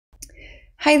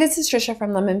Hi, this is Trisha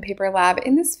from Lemon Paper Lab.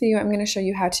 In this video, I'm going to show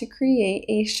you how to create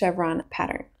a chevron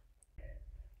pattern.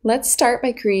 Let's start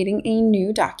by creating a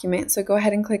new document. So go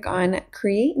ahead and click on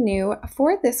Create New.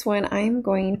 For this one, I'm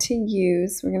going to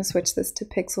use, we're going to switch this to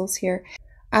pixels here.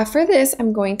 For this,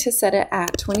 I'm going to set it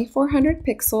at 2400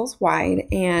 pixels wide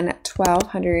and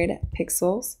 1200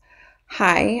 pixels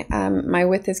high. My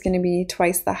width is going to be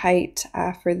twice the height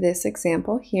for this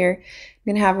example here.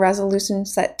 I'm going to have resolution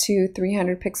set to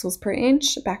 300 pixels per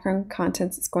inch. Background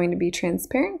contents is going to be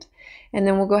transparent. And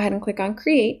then we'll go ahead and click on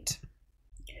Create.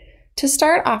 To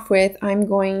start off with, I'm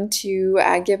going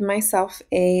to give myself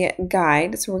a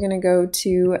guide. So we're going to go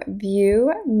to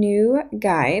View, New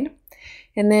Guide.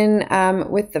 And then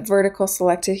with the vertical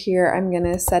selected here, I'm going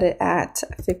to set it at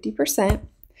 50%.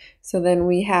 So then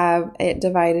we have it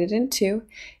divided in two.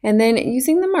 And then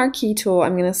using the Marquee Tool,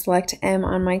 I'm going to select M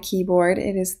on my keyboard.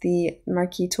 It is the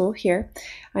Marquee Tool here.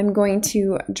 I'm going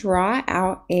to draw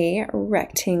out a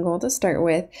rectangle to start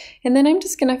with. And then I'm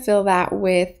just going to fill that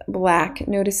with black.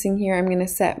 Noticing here, I'm going to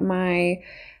set my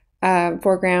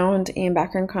foreground and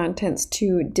background contents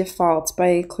to default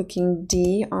by clicking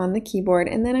D on the keyboard.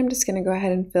 And then I'm just going to go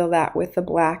ahead and fill that with the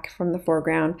black from the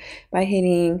foreground by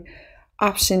hitting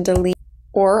Option Delete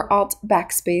or Alt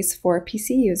Backspace for PC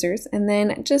users, and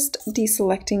then just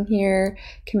deselecting here,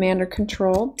 Command or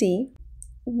Control D.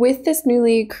 With this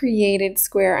newly created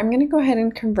square, I'm going to go ahead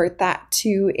and convert that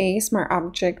to a smart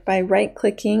object by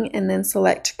right-clicking and then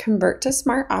select Convert to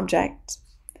Smart Object.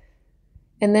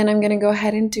 And then I'm going to go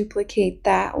ahead and duplicate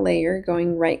that layer,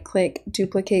 going right-click,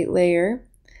 Duplicate Layer,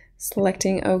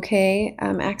 selecting OK,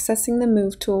 accessing the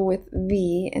Move tool with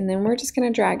V, and then we're just going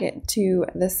to drag it to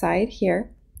the side here.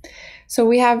 So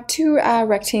we have two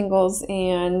rectangles,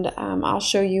 and I'll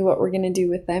show you what we're going to do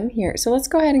with them here. So let's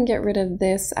go ahead and get rid of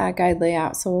this guide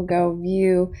layout. So we'll go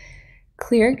View,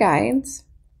 Clear Guides.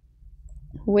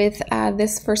 With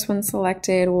this first one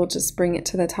selected, we'll just bring it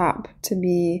to the top to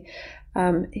be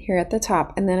here at the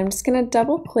top. And then I'm just going to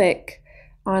double click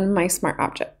on my smart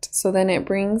object. So then it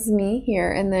brings me here,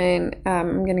 and then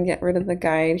I'm going to get rid of the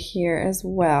guide here as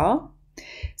well.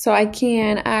 So I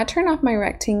can turn off my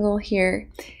rectangle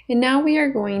here, and now we are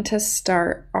going to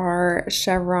start our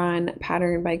chevron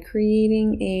pattern by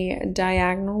creating a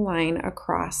diagonal line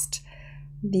across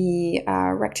the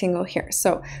rectangle here.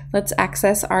 So let's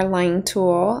access our line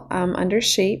tool under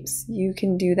shapes. You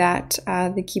can do that.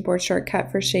 The keyboard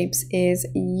shortcut for shapes is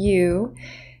U.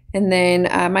 And then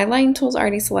my line tool is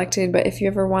already selected, but if you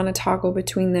ever want to toggle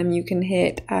between them, you can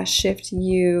hit Shift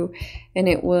U and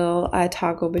it will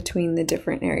toggle between the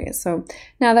different areas. So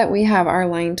now that we have our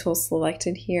line tool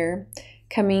selected here,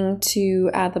 coming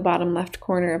to the bottom left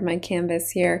corner of my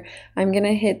canvas here, I'm going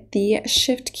to hit the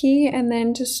Shift key and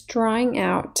then just drawing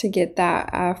out to get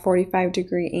that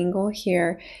 45-degree angle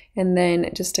here, and then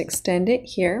just extend it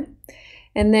here.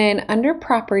 And then under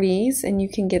Properties, and you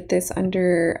can get this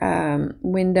under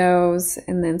Windows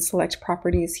and then select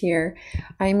Properties here,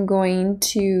 I'm going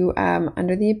to,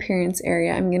 under the Appearance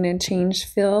area, I'm going to change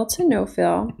Fill to No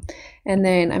Fill, and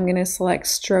then I'm going to select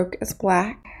Stroke as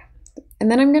black.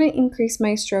 And then I'm going to increase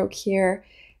my stroke here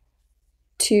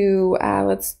to,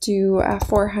 let's do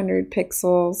 400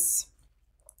 pixels,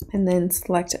 and then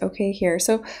select OK here.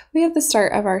 So we have the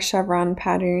start of our chevron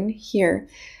pattern here.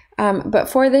 But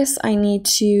for this, I need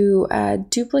to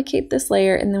duplicate this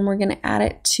layer, and then we're going to add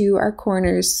it to our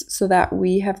corners so that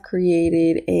we have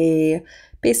created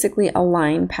basically a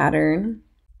line pattern.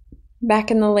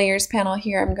 Back in the layers panel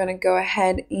here, I'm going to go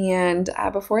ahead and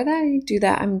before that I do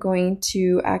that, I'm going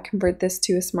to convert this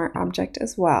to a smart object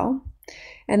as well.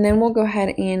 And then we'll go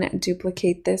ahead and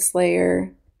duplicate this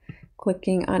layer,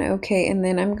 clicking on OK, and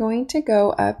then I'm going to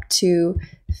go up to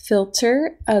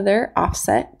Filter, Other,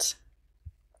 Offset.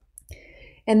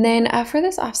 And then for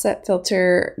this offset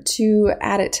filter, to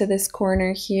add it to this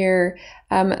corner here,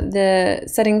 the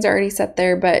settings are already set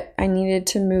there, but I needed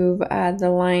to move the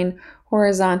line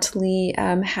horizontally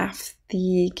half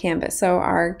the canvas. So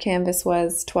our canvas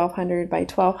was 1200 by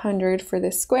 1200 for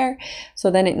this square.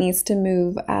 So then it needs to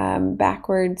move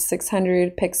backwards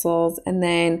 600 pixels and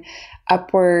then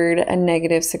upward a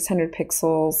negative 600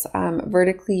 pixels.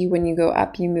 Vertically, when you go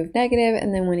up, you move negative,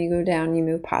 and then when you go down, you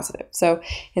move positive. So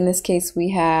in this case,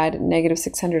 we had negative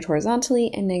 600 horizontally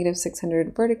and negative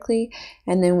 600 vertically,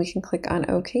 and then we can click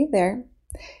on OK there.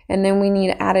 And then we need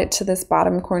to add it to this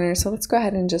bottom corner. So let's go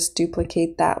ahead and just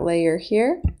duplicate that layer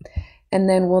here. And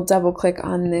then we'll double click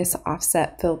on this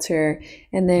offset filter,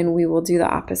 and then we will do the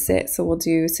opposite. So we'll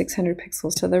do 600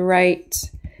 pixels to the right,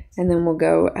 and then we'll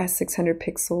go 600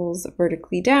 pixels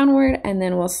vertically downward, and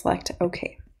then we'll select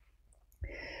OK.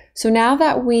 So now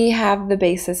that we have the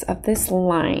basis of this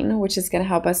line, which is going to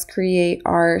help us create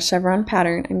our chevron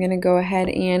pattern, I'm going to go ahead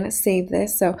and save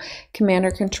this. So Command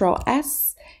or Control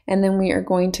S, and then we are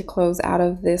going to close out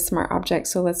of this Smart Object.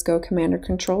 So let's go Command or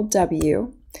Control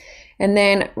W. And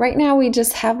then right now we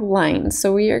just have lines.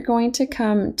 So we are going to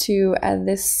come to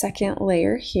this second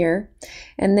layer here,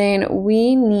 and then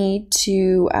we need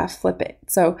to flip it.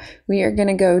 So we are going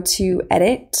to go to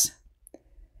Edit,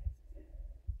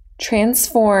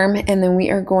 Transform, and then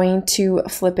we are going to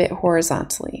flip it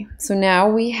horizontally. So now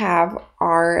we have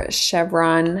our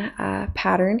chevron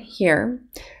pattern here.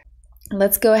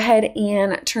 Let's go ahead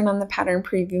and turn on the pattern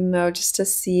preview mode just to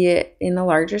see it in a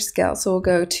larger scale. So we'll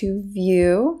go to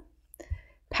View,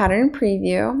 Pattern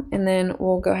Preview, and then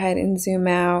we'll go ahead and zoom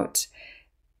out,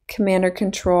 Command or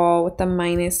Control with the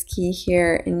minus key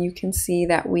here, and you can see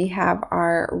that we have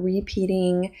our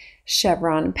repeating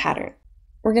chevron pattern.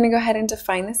 We're going to go ahead and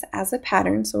define this as a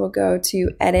pattern. So we'll go to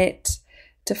Edit,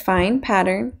 Define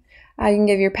Pattern. You can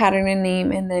give your pattern a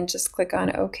name and then just click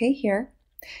on OK here.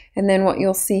 And then what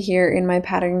you'll see here in my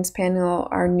patterns panel,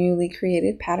 our newly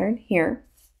created pattern here.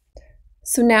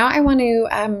 So now I want to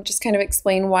just kind of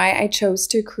explain why I chose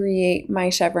to create my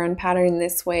chevron pattern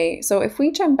this way. So if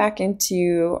we jump back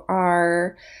into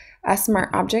our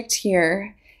Smart Object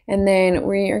here, and then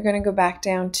we are going to go back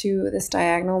down to this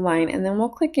diagonal line, and then we'll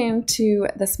click into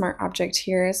the Smart Object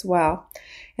here as well.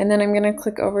 And then I'm going to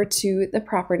click over to the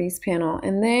Properties panel,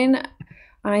 and then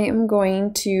I am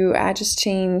going to just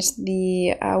change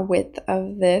the width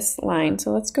of this line.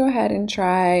 So let's go ahead and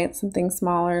try something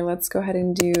smaller. Let's go ahead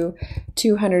and do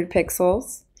 200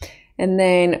 pixels. And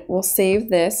then we'll save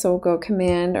this. So we'll go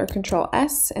Command or Control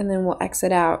S, and then we'll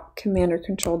exit out, Command or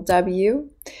Control W.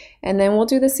 And then we'll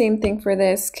do the same thing for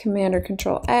this, Command or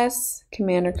Control S,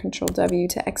 Command or Control W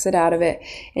to exit out of it.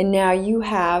 And now you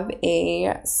have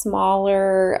a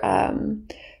smaller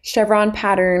chevron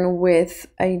pattern with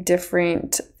a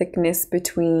different thickness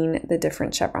between the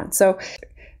different chevrons. So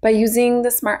by using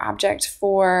the Smart Object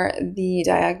for the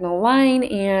diagonal line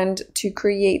and to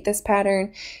create this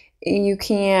pattern, you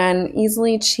can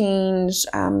easily change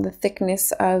the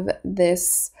thickness of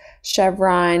this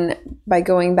chevron by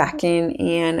going back in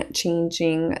and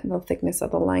changing the thickness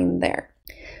of the line there.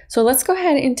 So let's go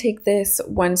ahead and take this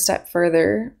one step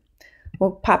further.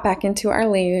 We'll pop back into our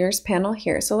layers panel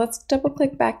here. So let's double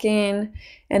click back in,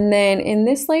 and then in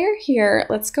this layer here,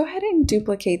 let's go ahead and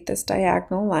duplicate this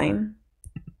diagonal line.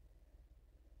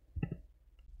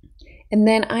 And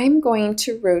then I'm going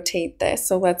to rotate this.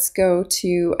 So let's go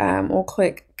to, we'll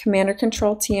click Command or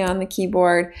Control T on the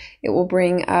keyboard. It will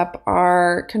bring up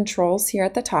our controls here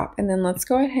at the top. And then let's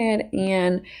go ahead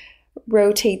and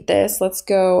rotate this. Let's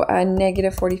go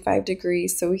negative 45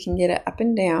 degrees so we can get it up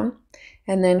and down.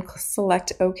 And then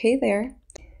select OK there.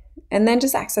 And then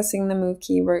just accessing the Move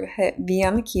key, we're going to hit V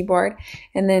on the keyboard,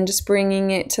 and then just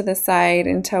bringing it to the side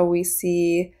until we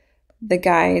see the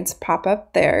guides pop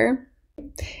up there.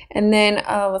 And then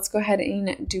let's go ahead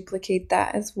and duplicate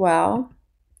that as well.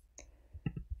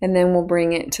 And then we'll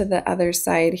bring it to the other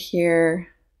side here.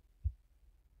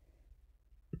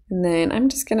 And then I'm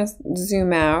just going to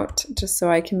zoom out just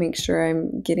so I can make sure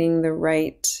I'm getting the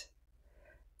right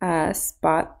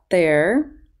spot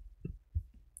there.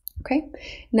 Okay,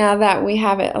 now that we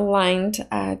have it aligned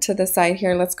to the side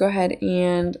here, let's go ahead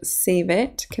and save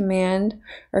it. Command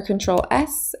or Control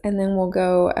S, and then we'll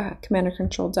go Command or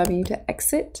Control W to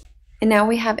exit. And now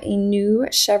we have a new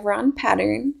chevron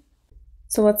pattern.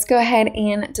 So let's go ahead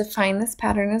and define this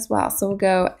pattern as well. So we'll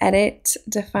go Edit,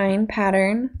 Define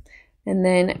Pattern, and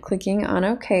then clicking on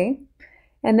OK.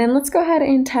 And then let's go ahead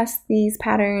and test these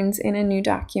patterns in a new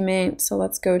document. So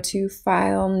let's go to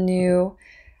File, New.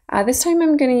 This time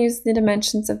I'm going to use the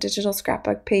dimensions of digital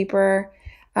scrapbook paper,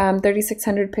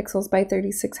 3600 pixels by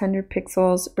 3600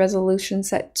 pixels, resolution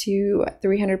set to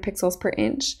 300 pixels per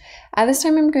inch. This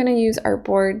time I'm going to use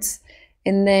Artboards,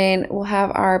 and then we'll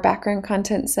have our background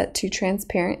content set to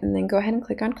transparent, and then go ahead and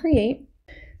click on Create.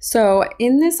 So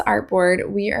in this artboard,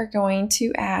 we are going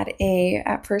to add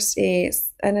at first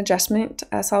an adjustment,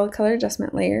 solid color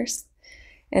adjustment layers.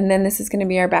 And then this is going to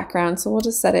be our background. So we'll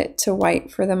just set it to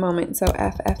white for the moment. So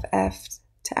FFF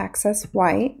to access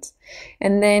white.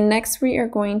 And then next we are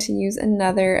going to use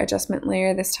another adjustment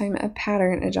layer, this time a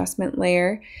pattern adjustment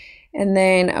layer. And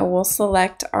then we'll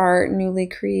select our newly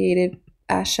created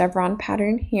chevron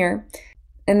pattern here.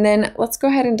 And then let's go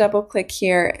ahead and double click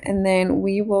here, and then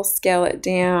we will scale it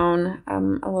down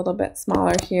a little bit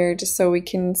smaller here just so we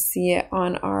can see it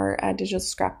on our digital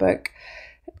scrapbook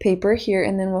paper here,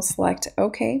 and then we'll select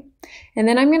OK. And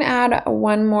then I'm going to add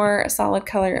one more solid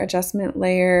color adjustment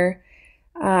layer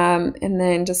and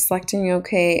then just selecting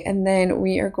OK, and then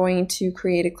we are going to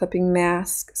create a clipping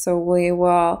mask.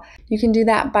 So you can do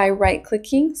that by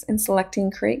right-clicking and selecting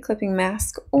Create Clipping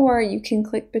Mask, or you can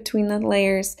click between the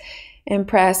layers and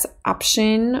press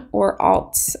Option or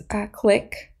Alt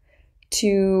click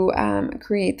to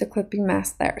create the clipping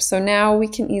mask there. So now we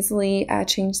can easily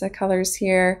change the colors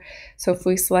here. So if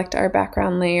we select our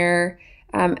background layer,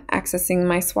 accessing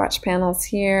my swatch panels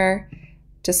here,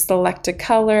 just select a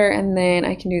color, and then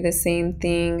I can do the same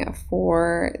thing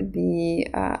for the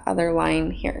other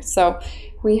line here. So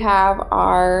we have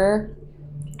our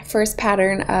first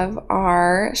pattern of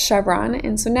our chevron,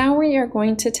 and so now we are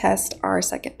going to test our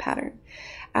second pattern.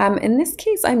 In this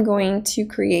case, I'm going to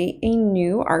create a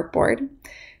new artboard.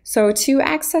 So to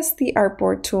access the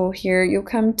Artboard tool here, you'll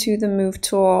come to the Move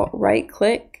tool,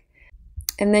 right-click,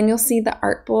 and then you'll see the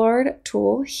Artboard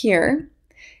tool here.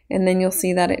 And then you'll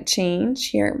see that it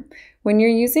changed here. When you're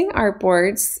using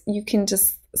artboards, you can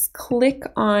just click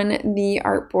on the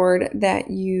artboard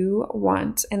that you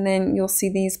want, and then you'll see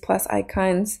these plus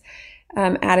icons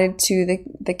added to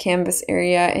the canvas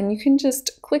area, and you can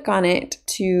just click on it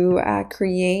to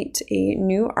create a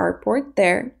new artboard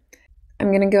there. I'm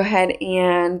going to go ahead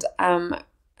and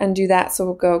undo that, so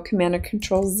we'll go Command or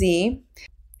Control Z.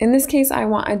 In this case, I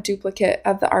want a duplicate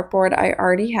of the artboard I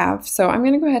already have, so I'm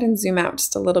going to go ahead and zoom out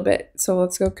just a little bit. So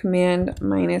let's go Command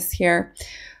minus here.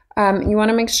 You want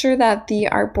to make sure that the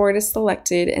artboard is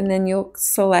selected, and then you'll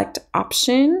select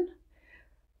Option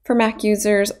for Mac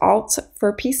users, Alt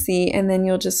for PC, and then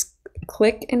you'll just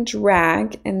click and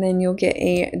drag, and then you'll get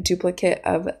a duplicate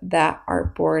of that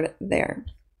artboard there.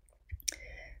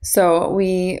 So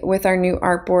with our new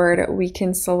artboard, we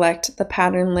can select the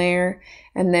pattern layer,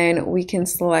 and then we can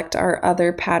select our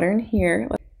other pattern here.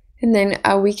 And then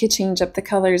we could change up the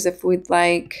colors if we'd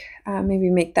like, maybe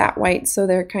make that white so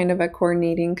they're kind of a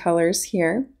coordinating colors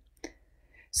here.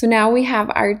 So now we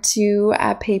have our two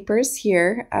papers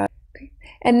here.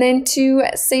 And then to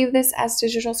save this as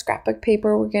digital scrapbook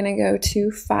paper, we're going to go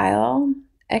to File,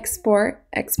 Export,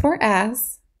 Export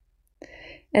As.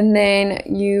 And then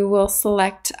you will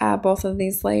select both of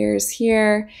these layers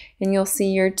here, and you'll see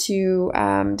your two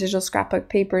digital scrapbook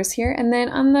papers here. And then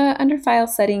under File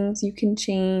Settings, you can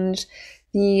change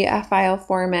the file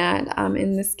format.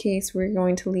 In this case, we're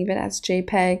going to leave it as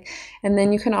JPEG. And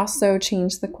then you can also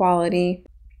change the quality.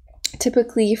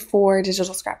 Typically for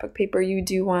digital scrapbook paper, you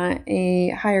do want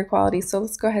a higher quality. So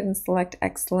let's go ahead and select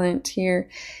Excellent here.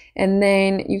 And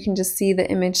then you can just see the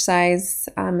image size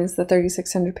is the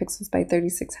 3600 pixels by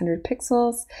 3600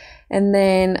 pixels. And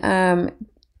then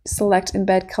select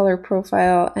Embed Color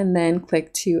Profile, and then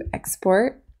click to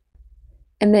Export.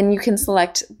 And then you can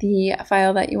select the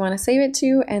file that you want to save it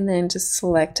to, and then just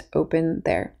select Open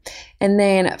there. And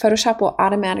then Photoshop will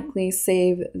automatically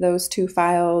save those two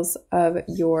files of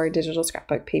your digital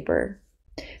scrapbook paper.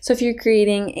 So if you're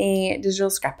creating a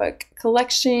digital scrapbook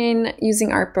collection, using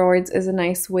artboards is a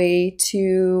nice way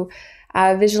to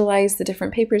visualize the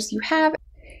different papers you have.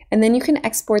 And then you can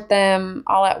export them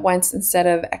all at once instead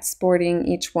of exporting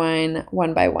each one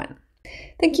by one.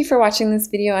 Thank you for watching this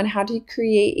video on how to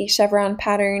create a chevron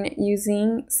pattern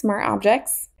using Smart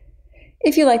Objects.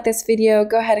 If you like this video,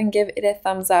 go ahead and give it a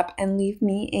thumbs up and leave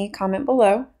me a comment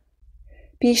below.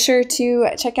 Be sure to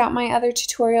check out my other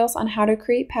tutorials on how to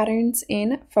create patterns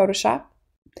in Photoshop.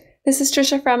 This is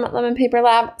Trisha from Lemon Paper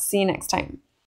Lab. See you next time.